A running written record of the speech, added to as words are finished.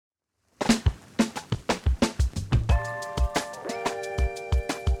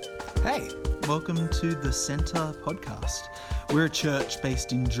Hey, welcome to the Centre podcast. We're a church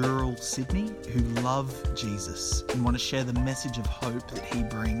based in Dural, Sydney, who love Jesus and want to share the message of hope that he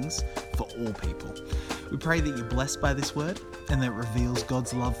brings for all people. We pray that you're blessed by this word and that it reveals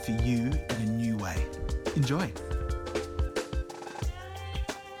God's love for you in a new way. Enjoy.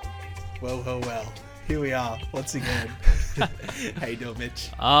 Well. Here we are once again. How you doing,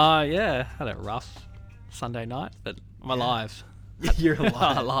 Mitch? Yeah, had a rough Sunday night, but I'm alive. You're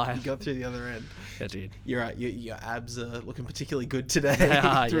alive. Alive. You got through the other end. I did. You're right. Your abs are looking particularly good today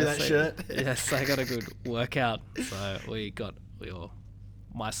through that shirt. Yes, I got a good workout. So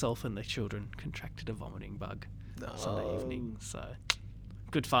myself and the children contracted a vomiting bug Sunday evening. So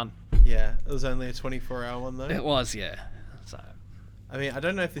good fun. Yeah, it was only a 24-hour one though. It was, yeah. So I mean, I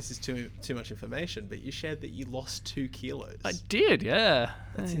don't know if this is too much information, but you shared that you lost 2 kilos. I did, yeah.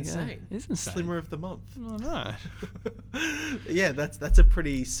 That's insane. It's insane. Slimmer of the month. Oh, no. Yeah, that's a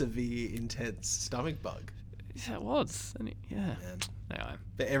pretty severe, intense stomach bug. Yeah, it was. And Man. Anyway.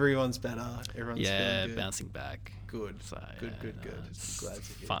 But everyone's better. Everyone's feeling good. Bouncing back. Good. So, Good. It's Glad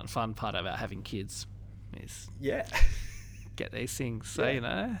to hear. Fun part about having kids is get these things. So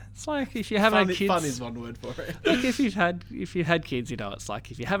it's like if you haven't had kids. Fun is one word for it. Like if you had kids, it's like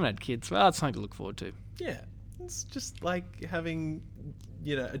if you haven't had kids, well, it's something to look forward to. Yeah, it's just like having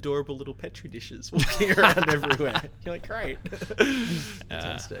adorable little petri dishes walking around everywhere. You're like, great,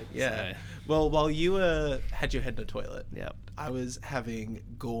 fantastic. Yeah. So, well, while you had your head in a toilet, I was having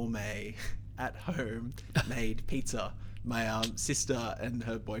gourmet at home made pizza. My sister and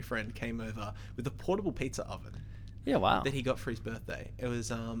her boyfriend came over with a portable pizza oven. Yeah, wow. That he got for his birthday. It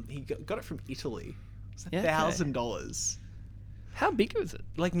was he got it from Italy. It was $1,000. How big was it?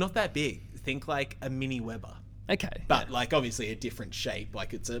 Like not that big. Think like a mini Weber. Okay. But like obviously a different shape.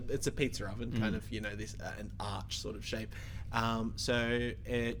 Like it's a pizza oven, kind of this an arch sort of shape. So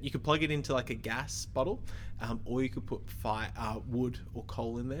you could plug it into like a gas bottle, or you could put wood or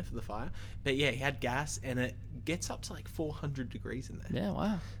coal in there for the fire. But yeah, he had gas, and it gets up to like 400 degrees in there. Yeah,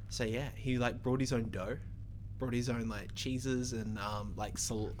 wow. So yeah, he like brought his own dough. Brought his own like cheeses and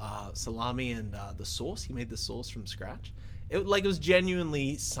salami and the sauce. He made the sauce from scratch. It was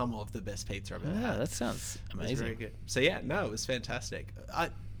genuinely some of the best pizza I've ever had. Yeah, that sounds amazing. It was very good. So yeah, no, it was fantastic.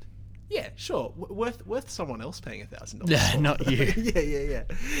 Yeah, sure, worth someone else paying $1,000. Yeah, not you. yeah.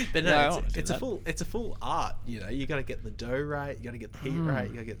 But no, it's a a full art. You got to get the dough right. You got to get the heat right.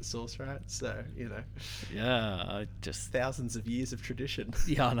 You got to get the sauce right. So Yeah, I just thousands of years of tradition.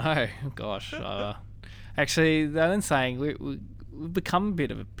 Yeah, I know. Gosh. Actually, they've been saying we've become a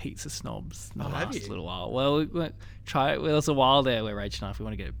bit of a pizza snobs in the last little while. Well, there was a while there where Rach and I, if we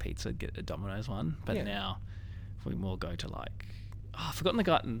want to get a pizza, get a Domino's one. But now we more go to like, I've forgotten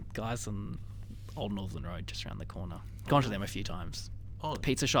the guys on Old Northern Road just around the corner. Gone to them a few times. The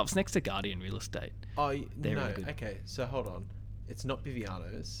pizza shops next to Guardian Real Estate. Oh, they're no. really good. Okay, so hold on. It's not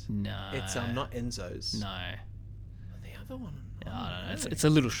Viviano's. No. It's not Enzo's. No. The other one. I don't know. It's a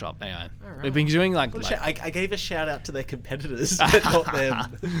little shop. Anyway, right. We've been doing like I gave a shout out to their competitors, but not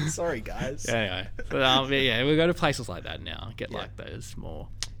them. Sorry, guys. Anyway, but we go to places like that now. Get like those more.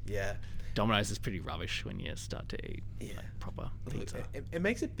 Yeah. Domino's is pretty rubbish when you start to eat like proper pizza. Look, it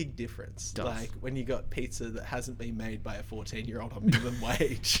makes a big difference. Does. Like when you got pizza that hasn't been made by a 14-year-old on minimum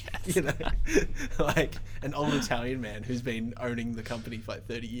wage. Like an old Italian man who's been owning the company for like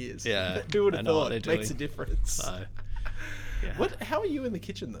 30 years. Yeah. Who would have thought? It makes a difference. So. Yeah. How are you in the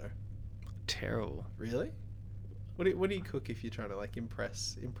kitchen though? Terrible. Really? What do you cook if you're trying to like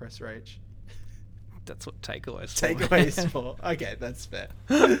impress Rach? That's what takeaways for. Okay, that's fair.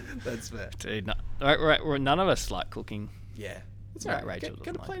 That's fair. Dude, none of us like cooking. Yeah. That's all right. Rachel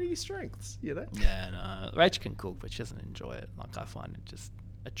Get to play to your strengths, Yeah, no. Rachel can cook, but she doesn't enjoy it. Like I find it just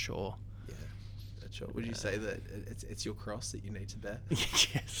a chore. Yeah. Sure. Would you say that it's your cross that you need to bear?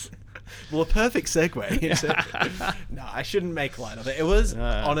 Yes. Well, a perfect segue into... No, I shouldn't make light of it. It was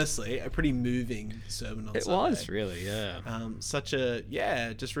honestly a pretty moving sermon on Sunday. It was really,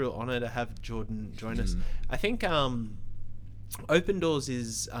 yeah. Just real honour to have Jordan join us. I think Open Doors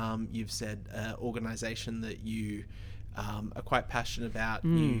is, you've said, an organisation that you are quite passionate about.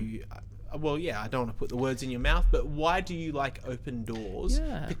 I don't want to put the words in your mouth, but why do you like Open Doors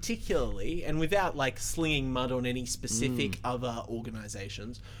particularly? And without like slinging mud on any specific other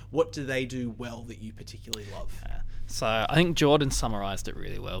organisations, what do they do well that you particularly love? So I think Jordan summarised it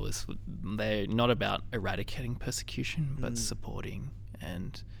really well. They're not about eradicating persecution, but supporting.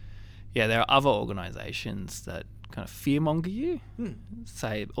 And there are other organisations that kind of fearmonger you,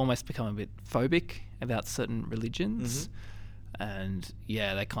 say almost become a bit phobic about certain religions. And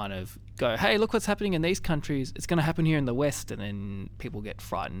they kind of go, hey, look what's happening in these countries. It's going to happen here in the West. And then people get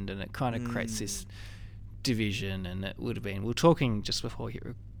frightened, and it kind of creates this division. And it would have been, we were talking just before he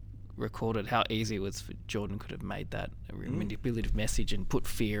recorded how easy it was for Jordan could have made that a manipulative message and put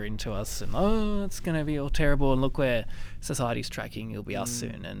fear into us. And, it's going to be all terrible. And look where society's tracking. It'll be us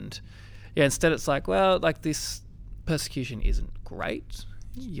soon. And instead it's like, well, like this persecution isn't great.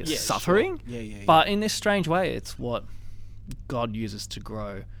 You're suffering. Sure. But in this strange way, it's what God uses to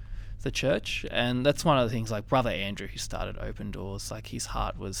grow the church. And that's one of the things, like Brother Andrew, who started Open Doors, like his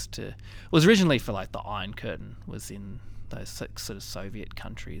heart was originally for like the Iron Curtain, was in those sort of Soviet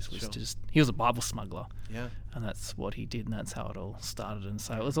countries, was just, he was a Bible smuggler. Yeah. And that's what he did, and that's how it all started. And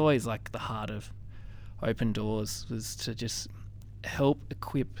so it was always like the heart of Open Doors was to just help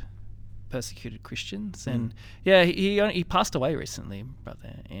equip persecuted Christians. And he passed away recently,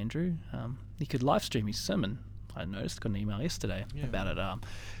 Brother Andrew. He could live stream his sermon. I noticed, got an email yesterday about it.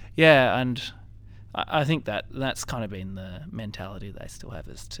 And I think that's kind of been the mentality they still have,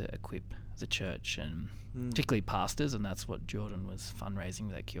 is to equip the church, and particularly pastors. And that's what Jordan was fundraising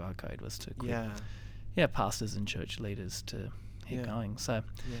with that QR code, was to equip pastors and church leaders to get going. So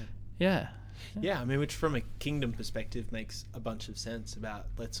I mean, which from a kingdom perspective makes a bunch of sense, about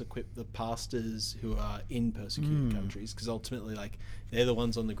let's equip the pastors who are in persecuted countries, because ultimately, like, they're the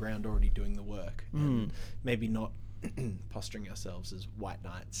ones on the ground already doing the work, and maybe not posturing ourselves as white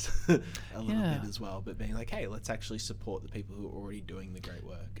knights a little bit as well, but being like, hey, let's actually support the people who are already doing the great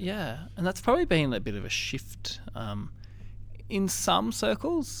work. Yeah, and that's probably been a bit of a shift in some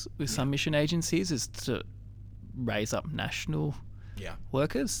circles with some mission agencies, is to raise up national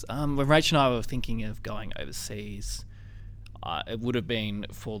workers. When Rach and I were thinking of going overseas, it would have been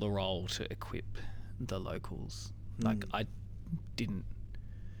for the role to equip the locals. Like, I didn't.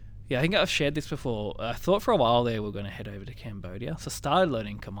 Yeah, I think I've shared this before. I thought for a while there we were going to head over to Cambodia, so I started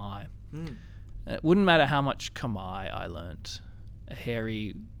learning Khmer. It wouldn't matter how much Khmer I learnt. A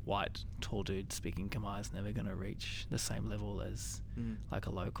hairy, white, tall dude speaking Khmer is never going to reach the same level as like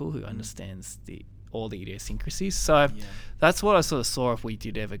a local who understands all the idiosyncrasies. So that's what I sort of saw if we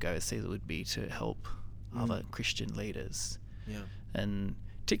did ever go overseas, it would be to help other Christian leaders. And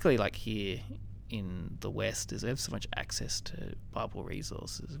particularly like here in the West, is we have so much access to Bible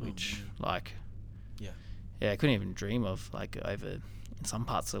resources, which I couldn't even dream of, like, over in some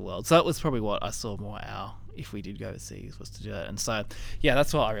parts of the world. So that was probably what I saw more if we did go overseas, was to do that. And so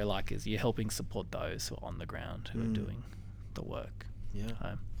that's what I really like, is you're helping support those who are on the ground, who are doing the work.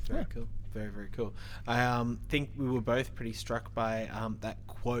 Very cool. Very, very cool. I think we were both pretty struck by that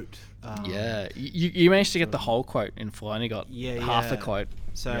quote. You managed to get the whole quote in full. I only got half the quote.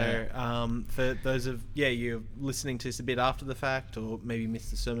 So for those of you listening to this a bit after the fact, or maybe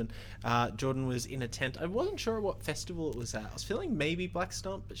missed the sermon, Jordan was in a tent. I wasn't sure what festival it was at. I was feeling maybe Black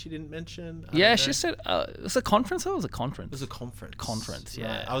Stump, but she didn't mention. She said it was a conference. It was a conference. It was a conference.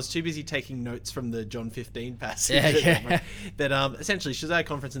 Right. I was too busy taking notes from the John 15 passage. That essentially she was at a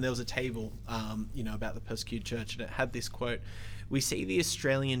conference, and there was a table, about the persecuted church, and it had this quote: "We see the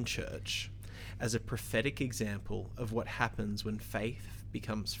Australian church as a prophetic example of what happens when faith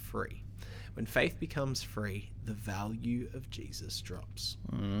becomes free. When faith becomes free, the value of Jesus drops."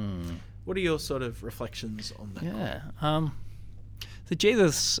 What are your sort of reflections on that? So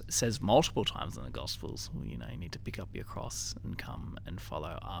Jesus says multiple times in the Gospels, you need to pick up your cross and come and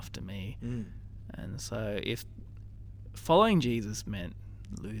follow after me. And so if following Jesus meant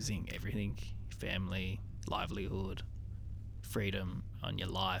losing everything, family, livelihood, freedom on your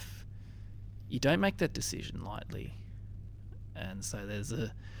life, you don't make that decision lightly. And so there's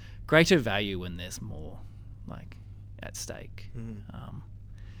a greater value when there's more at stake. And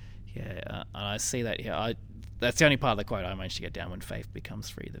I see that here. That's the only part of the quote I managed to get down: when faith becomes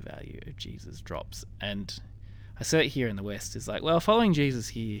free, the value of Jesus drops. And I see it here in the West, is like, well, following Jesus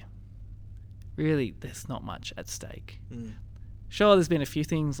here, really, there's not much at stake. Sure, there's been a few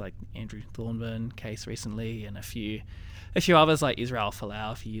things like Andrew Thornburn case recently, and a few others like Israel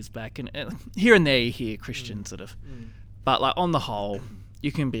Folau a few years back, and here and there you hear Christians sort of. But on the whole,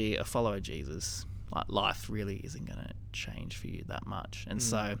 you can be a follower of Jesus. Life really isn't going to change for you that much, and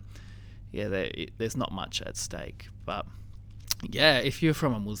so there's not much at stake. But if you're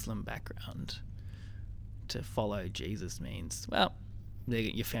from a Muslim background, to follow Jesus means, well,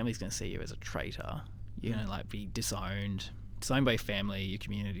 your family's going to see you as a traitor. You're going to be disowned by your family, your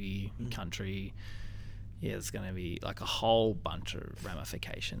community, country. There's going to be a whole bunch of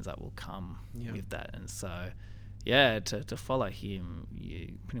ramifications that will come with that. And so to follow him,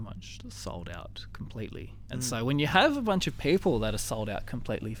 you pretty much sold out completely. And so when you have a bunch of people that are sold out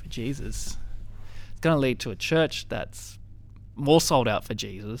completely for Jesus, it's going to lead to a church that's more sold out for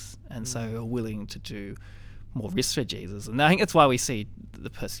Jesus, and so are willing to do more risks for Jesus. And I think that's why we see the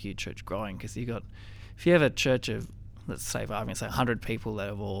persecuted church growing, because if you have a church of, let's say, for argument's sake, 100 people that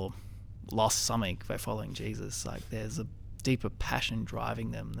have all lost something by following Jesus, like there's a deeper passion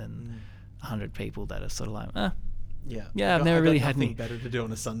driving them than 100 people that are sort of like, I've never really had anything better to do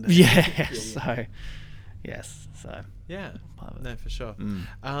on a Sunday. So yes, so no, for sure.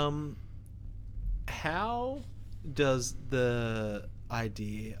 How does the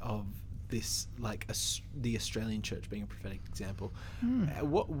idea of this, like the Australian church being a prophetic example,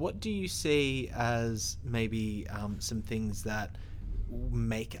 what do you see as maybe some things that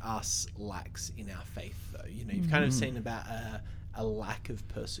make us lax in our faith, though? You know, you've kind of seen about a lack of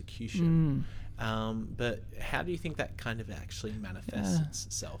persecution, but how do you think that kind of actually manifests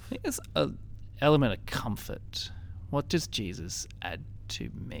itself? I think it's an element of comfort. What does Jesus add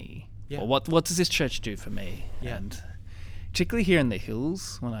to me? Or what does this church do for me? And particularly here in the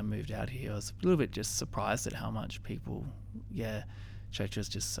hills, when I moved out here, I was a little bit just surprised at how much people, church was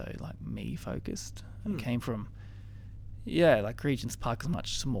just so like me focused. I came from, like Regent's Park is a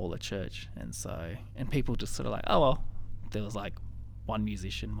much smaller church, and people just sort of like, oh well, there was like one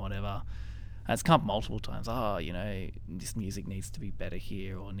musician, whatever. And it's come up multiple times. Oh, you know, this music needs to be better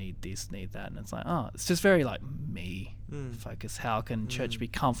here, or need this, need that. And it's like, it's just very like me focus. How can church be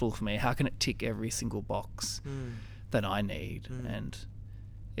comfortable for me? How can it tick every single box that I need? And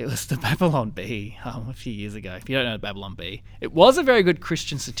it was the Babylon Bee a few years ago. If you don't know the Babylon Bee, it was a very good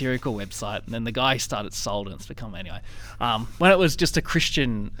Christian satirical website, and then the guy started sold, and it's become when it was just a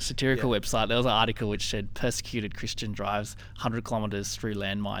Christian satirical website, there was an article which said persecuted Christian drives 100 kilometers through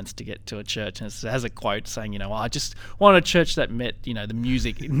landmines to get to a church, and it has a quote saying, well, I just want a church that met the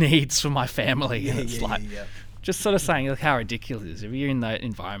music needs for my family. And it's just sort of saying, look how ridiculous it is. If you're in that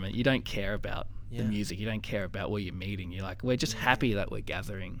environment, you don't care about the music, you don't care about where you're meeting. You're like, we're just happy that we're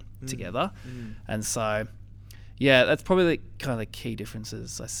gathering together. And so that's probably kind of the key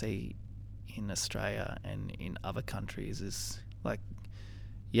differences I see in Australia and in other countries is like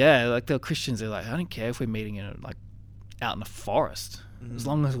the Christians are like, I don't care if we're meeting in out in the forest, as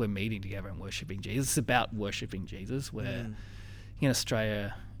long as we're meeting together and worshipping Jesus. It's about worshipping Jesus, where in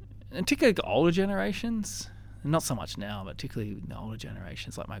Australia, and particularly the older generations, not so much now, but particularly in the older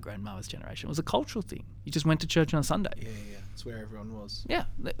generations, like my grandmother's generation, it was a cultural thing. You just went to church on a Sunday. It's where everyone was.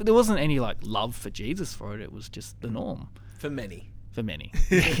 There wasn't any love for Jesus for it. It was just the norm for many.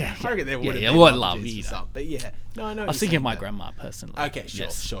 I reckon there would have been love either. Some, but no, I know. I was thinking of my grandma personally. Okay, sure.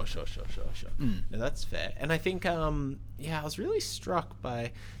 No, that's fair. And I think, I was really struck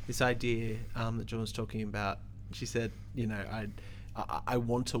by this idea that John was talking about. She said, I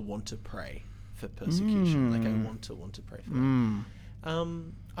want to pray for persecution. Like I want to pray for that.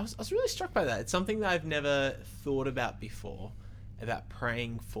 I was really struck by that. It's something that I've never thought about before, about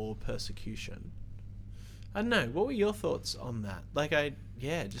praying for persecution. I don't know. What were your thoughts on that? Like, I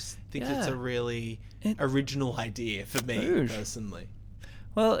just think it's a really original idea for me personally.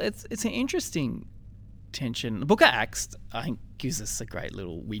 Well, it's an interesting tension. The Book of Acts, I think, gives us a great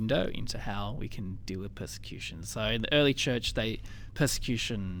little window into how we can deal with persecution. So in the early church,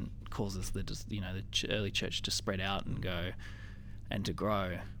 persecution causes the early church to spread out and go and to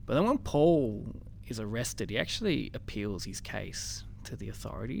grow. But then when Paul is arrested, he actually appeals his case to the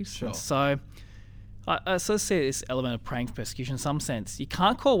authorities. Sure. And so I sort of see this element of praying for persecution in some sense. You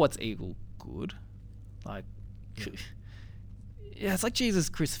can't call what's evil good. Like, it's like Jesus'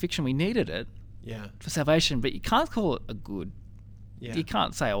 crucifixion. We needed it for salvation, but you can't call it a good. You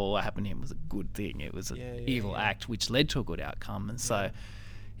can't say, what happened to him was a good thing. It was an evil act which led to a good outcome. And so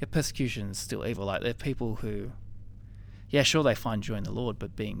persecution is still evil. Like, there are people who, sure, they find joy in the Lord,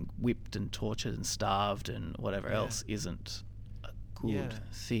 but being whipped and tortured and starved and whatever else isn't a good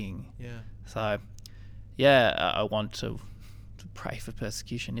thing. So, I want to pray for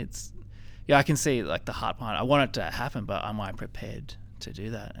persecution. It's, I can see like the heart behind it. I want it to happen, but am I prepared to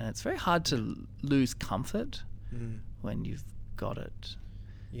do that? And it's very hard to lose comfort when you've got it.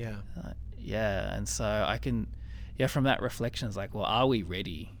 And so I can, from that reflection, it's like, well, are we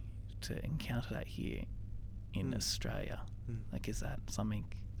ready to encounter that here in Australia? Like, is that something?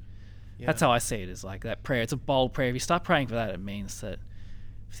 That's how I see it, is like that prayer. It's a bold prayer. If you start praying for that, it means that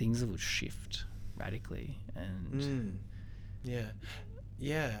things will shift radically. And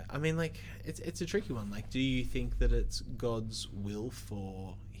I mean, like, it's a tricky one. Like, do you think that it's God's will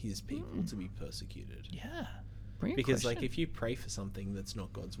for his people to be persecuted? Because like, if you pray for something that's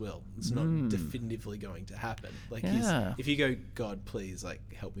not God's will, it's not definitively going to happen. Like, if you go, God, please, like,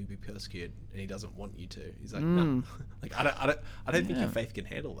 help me be persecuted, and he doesn't want you to, he's like, no. Like, I don't think your faith can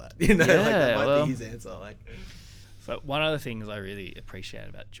handle that. Like, that might be his answer. Like, But one of the things I really appreciate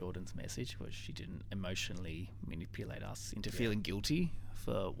about Jordan's message was she didn't emotionally manipulate us into feeling guilty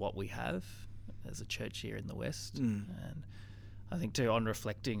for what we have as a church here in the West. And I think too, on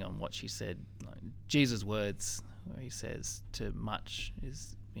reflecting on what she said, like Jesus' words, where he says, "To much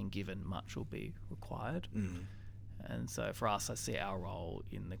is being given, much will be required." And so for us, I see our role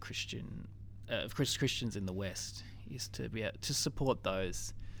in the Christians in the West is to be able to support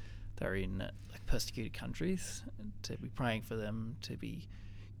those that are in like persecuted countries, to be praying for them, to be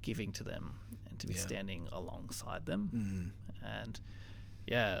giving to them, and to be standing alongside them. And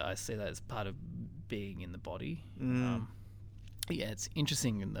I see that as part of being in the body. It's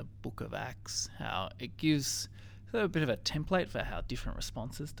interesting in the book of Acts how it gives a bit of a template for how different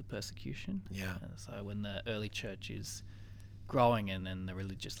responses to persecution. So when the early church is growing and then the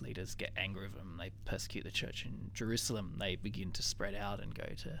religious leaders get angry with them, they persecute the church in Jerusalem, they begin to spread out and go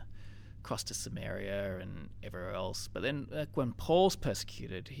to across to Samaria and everywhere else. But then when Paul's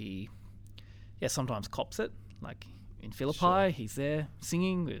persecuted, he sometimes cops it. Like in Philippi, he's there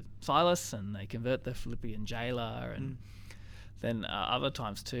singing with Silas and they convert the Philippian jailer. And then other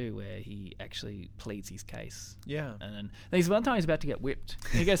times too where he actually pleads his case. And then there's one time he's about to get whipped.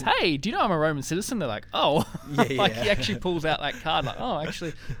 And he goes, "Hey, do you know I'm a Roman citizen?" They're like, "Oh." He actually pulls out that card like, "Oh,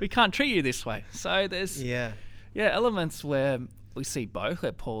 actually, we can't treat you this way." So there's elements where we see both,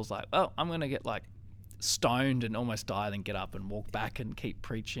 where Paul's like, "Well, I'm going to get like stoned and almost die, then get up and walk back and keep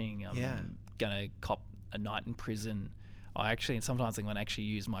preaching. I'm going to cop a night in prison. And sometimes I'm going to actually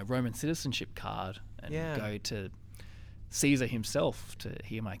use my Roman citizenship card and go to Caesar himself to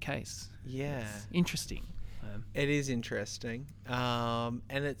hear my case." It's interesting. It is interesting. And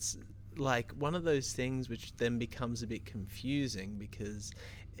it's like one of those things which then becomes a bit confusing because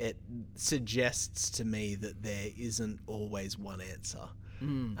it suggests to me that there isn't always one answer.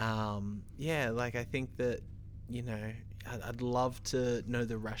 Like I think that, I'd love to know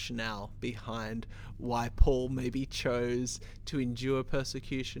the rationale behind why Paul maybe chose to endure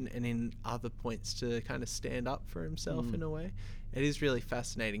persecution and in other points to kind of stand up for himself in a way. It is really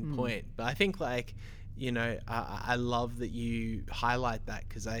fascinating point. But I think I love that you highlight that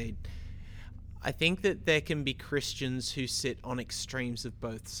because I think that there can be Christians who sit on extremes of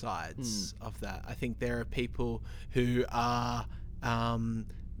both sides of that. I think there are people who are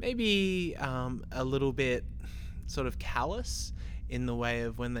maybe a little bit sort of callous in the way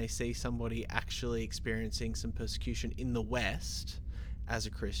of when they see somebody actually experiencing some persecution in the West as a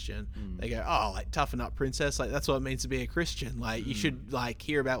Christian, they go, "Oh, like toughen up, princess. Like that's what it means to be a Christian. Like you should like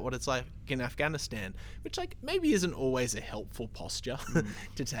hear about what it's like in Afghanistan," which like maybe isn't always a helpful posture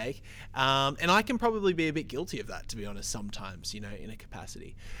to take. And I can probably be a bit guilty of that, to be honest, sometimes, in a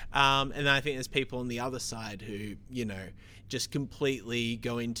capacity. And I think there's people on the other side who, just completely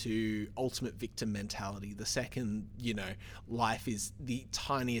go into ultimate victim mentality the second, life is the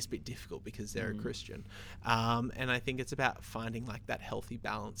tiniest bit difficult because they're a Christian. And I think it's about finding like that healthy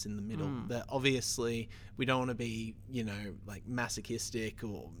balance in the middle that obviously we don't want to be, like masochistic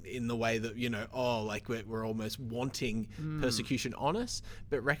or in the way that, like we're almost wanting persecution on us,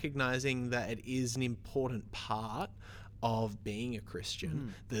 but recognizing that it is an important part of being a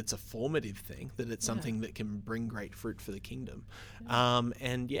Christian, that it's a formative thing, that it's something that can bring great fruit for the kingdom.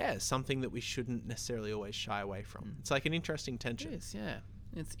 And something that we shouldn't necessarily always shy away from. It's like an interesting tension. It is,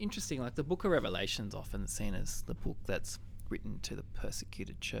 it's interesting. Like the book of Revelation's often seen as the book that's written to the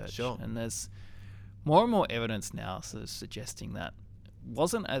persecuted church. And there's more and more evidence now sort of suggesting that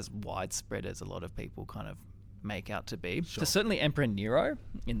wasn't as widespread as a lot of people kind of make out to be. So certainly Emperor Nero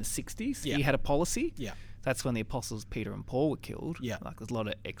in the 60s, he had a policy. That's when the apostles Peter and Paul were killed. Like there's a lot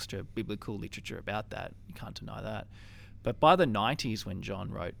of extra biblical literature about that. You can't deny that. But by the 90s when John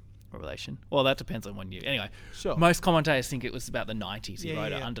wrote Revelation, well, that depends on when you... Anyway, most commentators think it was about the 90s he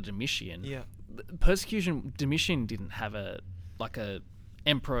wrote it under Domitian. Persecution, Domitian didn't have a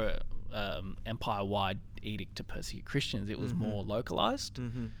emperor empire-wide edict to persecute Christians. It was more localized.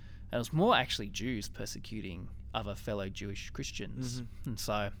 And it was more actually Jews persecuting other fellow Jewish Christians. And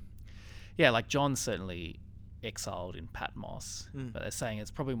so... like John's certainly exiled in Patmos, but they're saying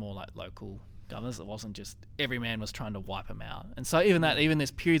it's probably more like local governors. It wasn't just every man was trying to wipe them out. And so even there's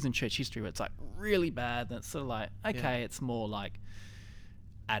periods in church history where it's like really bad, and it's sort of like, it's more like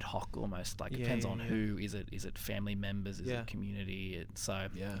ad hoc almost, like depends on who. Is it family members? Is it community?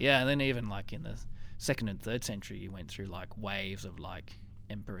 And then even like in the 2nd and 3rd century, you went through like waves of like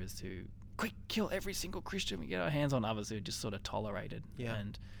emperors who quick kill every single Christian. We get our hands on others who just sort of tolerated.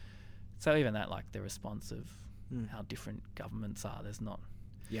 And so even that, like the response of how different governments are, there's not.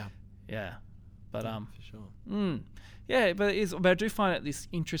 But for sure. But I do find it this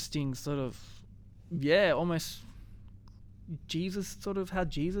interesting sort of, almost Jesus, sort of how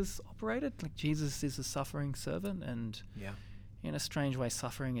Jesus operated. Like Jesus is a suffering servant, and in a strange way,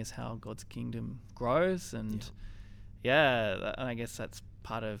 suffering is how God's kingdom grows. And and I guess that's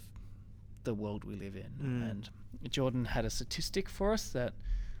part of the world we live in. And Jordan had a statistic for us that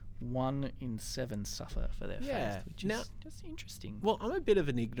 1 in 7 suffer for their faith, which is just interesting. Well, I'm a bit of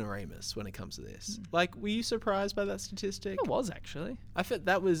an ignoramus when it comes to this. Like, were you surprised by that statistic? I was, actually. I thought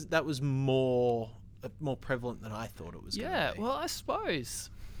that was more prevalent than I thought it was going to be. Well, I suppose.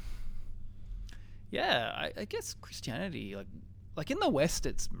 Yeah, I guess Christianity, like in the West,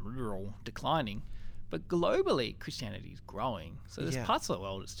 it's declining, but globally, Christianity is growing. So there's parts of the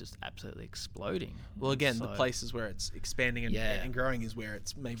world it's just absolutely exploding. Well, again, the places where it's expanding and growing is where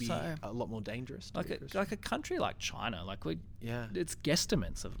it's maybe a lot more dangerous. Like a country like China, it's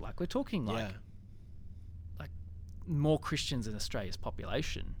guesstimates of we're talking like more Christians in Australia's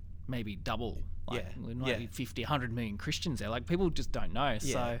population, maybe double. We might be 50, 100 million Christians there. Like, people just don't know.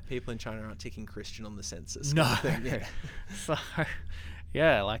 So people in China aren't ticking Christian on the census. No. So,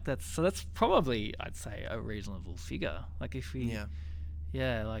 that's probably, I'd say, a reasonable figure. Like, if we,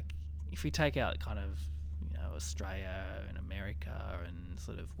 if we take out kind of, Australia and America and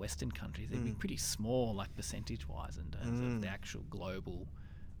sort of Western countries, they'd be pretty small, like, percentage-wise in terms of the actual global,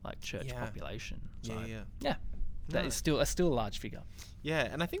 church population. So, that is still a large figure. Yeah,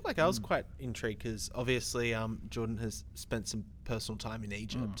 and I think I was quite intrigued because obviously Jordan has spent some personal time in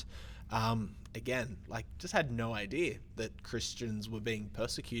Egypt. Again, just had no idea that Christians were being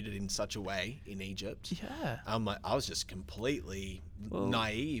persecuted in such a way in Egypt. Yeah. I was just completely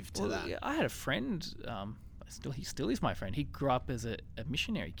naive to that. Yeah, I had a friend, he still is my friend. He grew up as a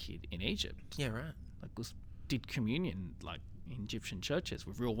missionary kid in Egypt. Yeah, right. Did communion, in Egyptian churches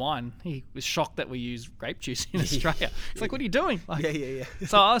with real wine. He was shocked that we use grape juice in Australia. It's what are you doing?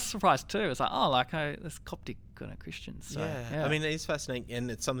 So I was surprised too. It's that's Coptic kind of Christians. So, I mean, it is fascinating,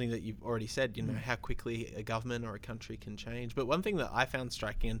 and it's something that you've already said, how quickly a government or a country can change. But one thing that I found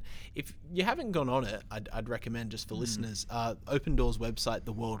striking, and if you haven't gone on it, I'd recommend just for listeners, Open Doors website,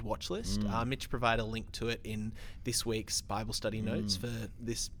 the World Watch List. Mitch provided a link to it in this week's Bible study notes for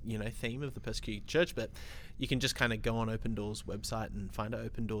this, theme of the persecuted church. But you can just kind of go on Open Doors website and find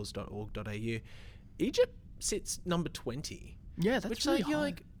it, opendoors.org.au. Egypt sits number 20. Yeah, that's really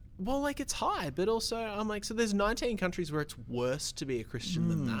high. It's high, but also I'm so there's 19 countries where it's worse to be a Christian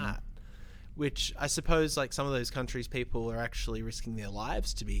than that, which I suppose some of those countries people are actually risking their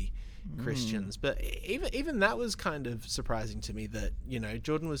lives to be Christians. But even that was kind of surprising to me that,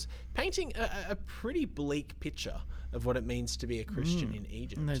 Jordan was painting a pretty bleak picture of what it means to be a Christian in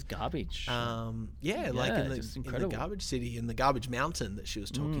Egypt. And there's garbage. In the garbage city, in the garbage mountain that she was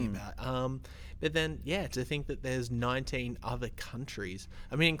talking about. But then, to think that there's 19 other countries,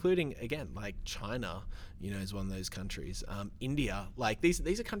 I mean, including, again, China, is one of those countries. India,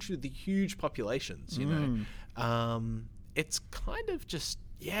 these are countries with huge populations, It's kind of just,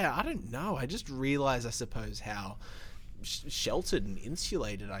 I don't know. I just realize, I suppose, how sheltered and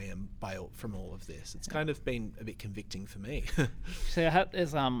insulated I am from all of this. It's kind of been a bit convicting for me. So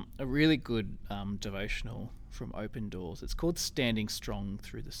there's a really good devotional from Open Doors. It's called Standing Strong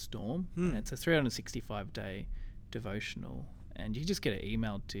Through the Storm. And it's a 365-day devotional, and you just get it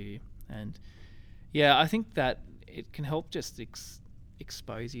emailed to you. And I think that it can help just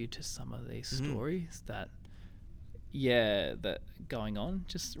expose you to some of these stories that going on,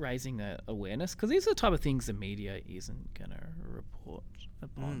 just raising the awareness, because these are the type of things the media isn't going to report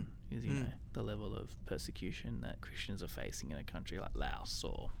upon, is the level of persecution that Christians are facing in a country like Laos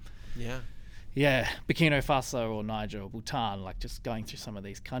or Burkina Faso or Niger or Bhutan, just going through some of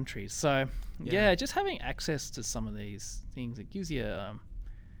these countries. So just having access to some of these things, it gives you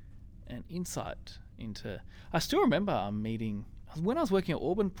an insight into. I still remember meeting when I was working at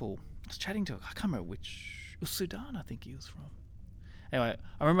Auburn Pool. I was chatting to, I can't remember which. It was Sudan, I think he was from. Anyway,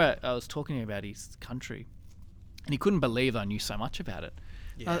 I remember I was talking to him about his country, and he couldn't believe I knew so much about it.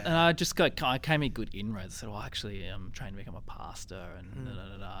 Yeah. And I came in good inroads. I said, well, actually, I'm trying to become a pastor, and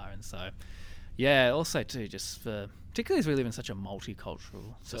And so, also too, just for, particularly as we live in such a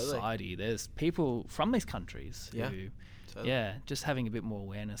multicultural society, there's people from these countries who, just having a bit more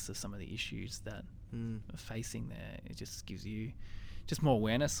awareness of some of the issues that are facing there, it just gives you just more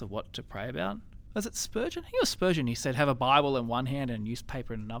awareness of what to pray about. Was it Spurgeon? I think it was Spurgeon. He said, have a Bible in one hand and a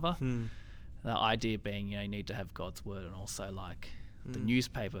newspaper in another. The idea being, you need to have God's word, and also the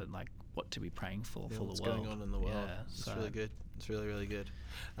newspaper, what to be praying for the world. What's going on in the world. Yeah, it's really good. It's really, really good.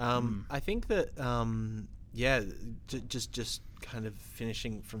 I think that, just kind of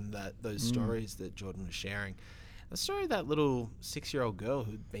finishing from those stories that Jordan was sharing, The story of that little 6-year-old girl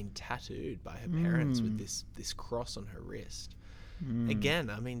who'd been tattooed by her parents with this cross on her wrist. Again,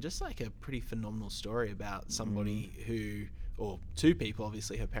 I mean, just like a pretty phenomenal story about somebody who, or two people,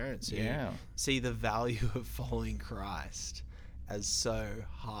 obviously her parents, who see the value of following Christ as so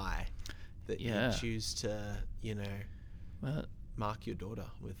high that you choose to, mark your daughter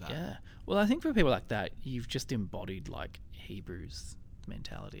with that. Yeah. Well, I think for people like that, you've just embodied like Hebrews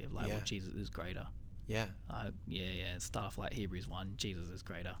mentality of like, well, Jesus is greater. Yeah. Stuff like Hebrews 1, Jesus is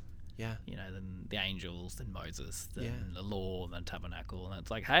greater. Yeah. Than the angels, than Moses, than the law, than the tabernacle. And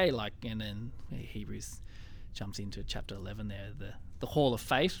it's like, hey, and then Hebrews jumps into chapter 11 there, the hall of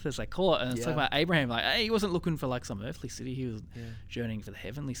faith, as they call it. And it's like about Abraham, like, hey, he wasn't looking for like some earthly city. He was journeying for the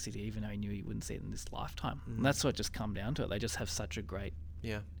heavenly city, even though he knew he wouldn't see it in this lifetime. And that's what just come down to it. They just have such a great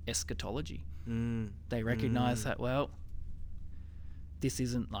eschatology. They recognize that, well, this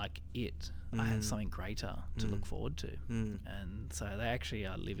isn't like it. I have something greater to look forward to. And so they actually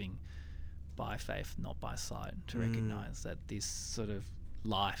are living by faith, not by sight, to recognize that this sort of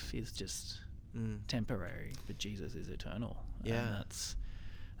life is just temporary, but Jesus is eternal. And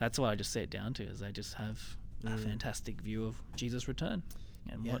that's what I just set it down to, is they just have a fantastic view of Jesus' return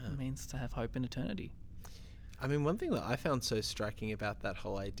and what it means to have hope in eternity. I mean, one thing that I found so striking about that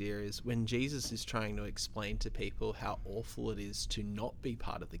whole idea is when Jesus is trying to explain to people how awful it is to not be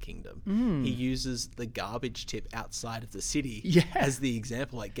part of the kingdom, he uses the garbage tip outside of the city as the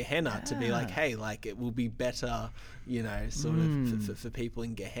example, like Gehenna, to be like, hey, like it will be better, sort of for people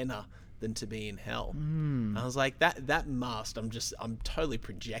in Gehenna than to be in hell. And I was like, that must, I'm totally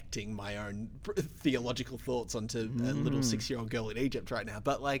projecting my own theological thoughts onto a little 6-year-old girl in Egypt right now.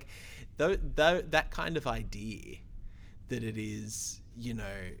 But like, though that kind of idea that it is,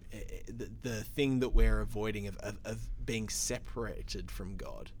 the thing that we're avoiding of being separated from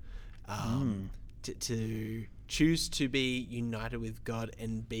God, to choose to be united with God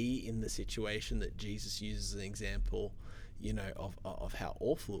and be in the situation that Jesus uses as an example, of how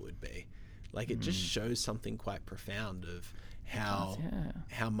awful it would be. Like, it just shows something quite profound of how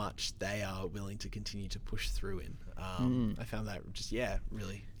much they are willing to continue to push through in. I found that just,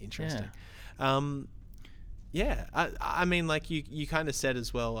 really interesting. I mean, like you kind of said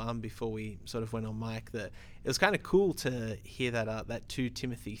as well, before we sort of went on mic, that it was kind of cool to hear that 2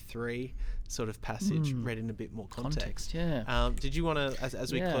 Timothy 3 sort of passage read in a bit more context. Did you want to,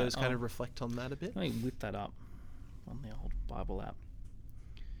 as we close, kind of reflect on that a bit? Let me whip that up on the old Bible app.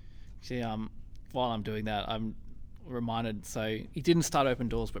 See, while I'm doing that, I'm reminded, so he didn't start Open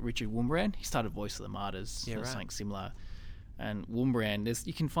Doors, but Richard Wurmbrand, he started Voice of the Martyrs, something similar. And Wurmbrand,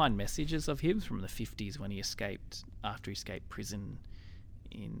 you can find messages of him from the 50s when he escaped prison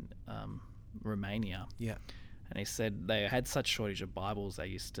in Romania. Yeah. And he said they had such shortage of Bibles, they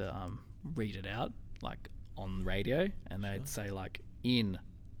used to read it out, like on radio, and they'd say like, in,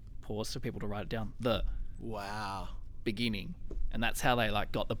 pause for people to write it down, the beginning. And that's how they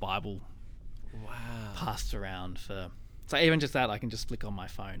like got the Bible passed around for. So even just that, I can just flick on my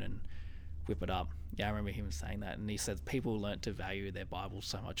phone and whip it up. I remember him saying that, and he said people learnt to value their Bible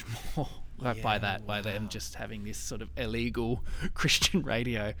so much more by them just having this sort of illegal Christian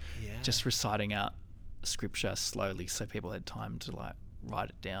radio, just reciting out scripture slowly, so people had time to like write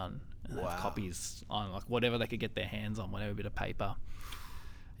it down and have copies on like whatever they could get their hands on, whatever bit of paper.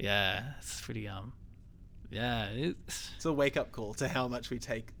 It's pretty it's a wake-up call to how much we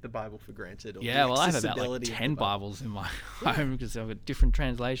take the Bible for granted. Or I have about like 10 Bibles in my home because I've got different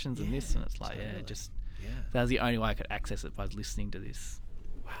translations and this, and it's like, that was the only way I could access it, by listening to this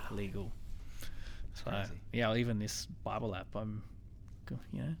legal. So, even this Bible app,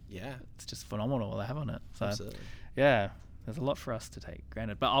 it's just phenomenal what they have on it. So, absolutely. There's a lot for us to take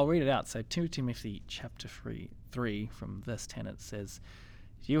granted. But I'll read it out. So 2 Timothy chapter 3 from verse 10, it says,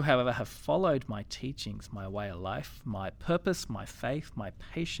 "You, however, have followed my teachings, my way of life, my purpose, my faith, my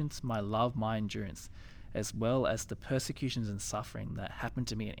patience, my love, my endurance, as well as the persecutions and suffering that happened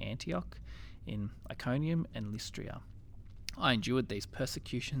to me at Antioch, in Iconium and Lystria. I endured these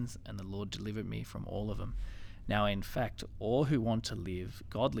persecutions, and the Lord delivered me from all of them. Now, in fact, all who want to live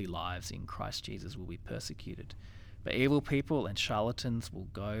godly lives in Christ Jesus will be persecuted. But evil people and charlatans will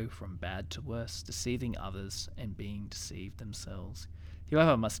go from bad to worse, deceiving others and being deceived themselves. You,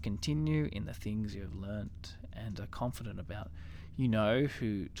 however, must continue in the things you have learnt and are confident about. You know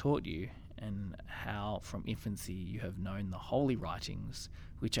who taught you, and how from infancy you have known the holy writings,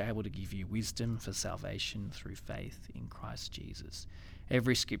 which are able to give you wisdom for salvation through faith in Christ Jesus.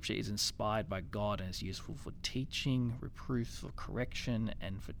 Every scripture is inspired by God and is useful for teaching, reproof, for correction,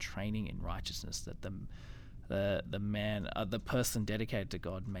 and for training in righteousness, that the person dedicated to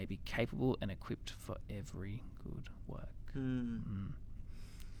God may be capable and equipped for every good work.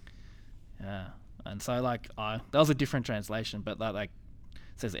 Yeah, and so that was a different translation, but that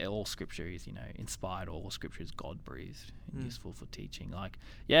says all Scripture is inspired, all Scripture is God breathed and useful for teaching.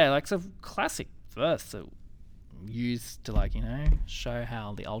 It's a classic verse that used to show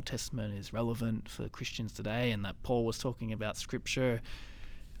how the Old Testament is relevant for Christians today, and that Paul was talking about Scripture.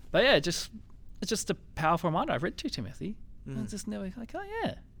 But yeah, it's just a powerful reminder. I've read 2 Timothy, and it's just never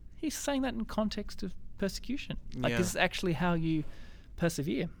he's saying that in context of persecution. This is actually how you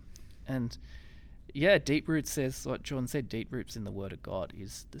persevere. And deep roots says what Jordan said. Deep roots in the Word of God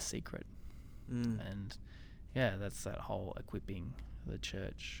is the secret. And that's that whole equipping the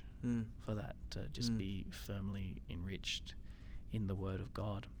church for that to just be firmly enriched in the Word of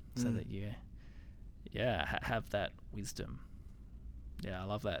God, so that have that wisdom. I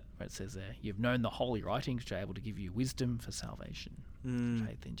love that where it says there, you've known the holy writings which are able to give you wisdom for salvation,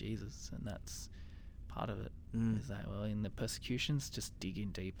 faith in Jesus. And that's part of it, is that, in the persecutions, just dig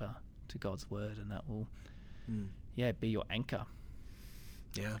in deeper to God's Word, and that will be your anchor.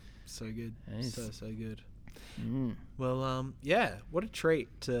 So good. So good. Well, what a treat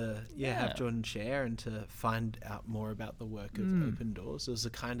to have Jordan share and to find out more about the work of Open Doors. It was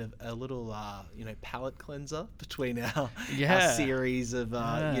a little palate cleanser between our series of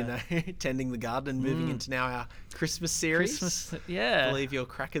tending the garden and moving into now our Christmas series. I believe you're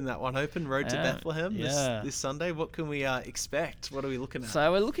cracking that one open, Road to Bethlehem, this Sunday. What can we expect? What are we looking at?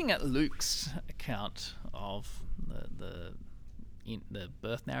 So we're looking at Luke's account of the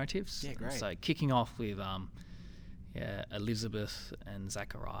birth narratives. Great. So kicking off with Elizabeth and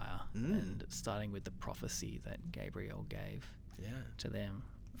Zachariah, and starting with the prophecy that Gabriel gave to them.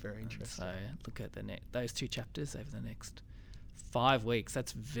 Very interesting. So look at those 2 chapters over the next 5 weeks.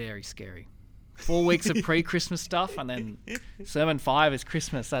 That's very scary. 4 weeks of pre-Christmas stuff, and then sermon 5 is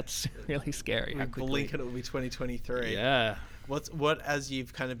Christmas. That's really scary. We blink and it will be 2023. Yeah. What as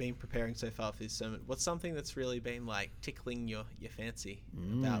you've kind of been preparing so far for this sermon, what's something that's really been tickling your fancy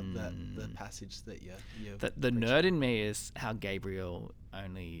about the passage that you're the nerd in me is how Gabriel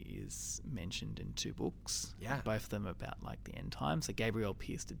only is mentioned in 2 books. Both of them about the end times. So Gabriel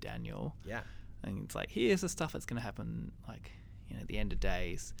appears to Daniel. And it's here's the stuff that's going to happen at the end of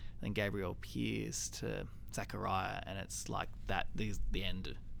days. Then Gabriel appears to Zachariah, and it's that the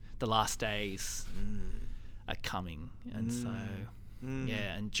end, the last days are coming. And so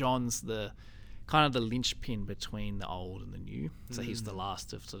and John's the kind of the linchpin between the old and the new. So he's the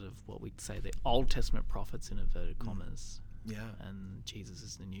last of sort of what we'd say the Old Testament prophets in inverted commas. And Jesus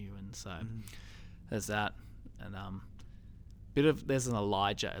is the new. And so there's that. And there's an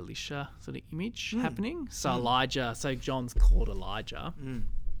Elijah Elisha sort of image happening. So Elijah, so John's called Elijah,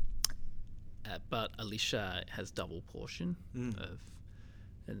 but Elisha has double portion of.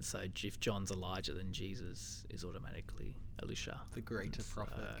 And so if John's Elijah, then Jesus is automatically Elisha. The greater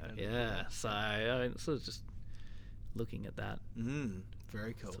prophet. So sort of just looking at that.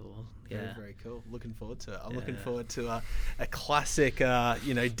 Very cool. So, very cool. Looking forward to it. I'm looking forward to a classic,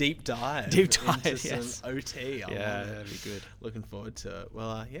 deep dive into some OT. That'd be good. Looking forward to it.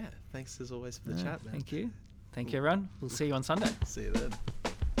 Well, thanks as always for the chat, man. Thank you. Thank you, everyone. We'll see you on Sunday. See you then.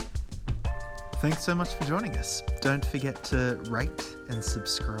 Thanks so much for joining us. Don't forget to rate and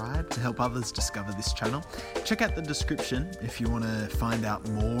subscribe to help others discover this channel. Check out the description if you want to find out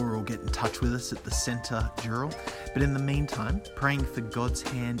more or get in touch with us at the Centre Dural. But in the meantime, praying for God's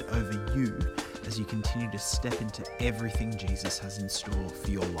hand over you as you continue to step into everything Jesus has in store for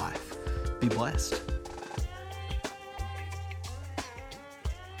your life. Be blessed.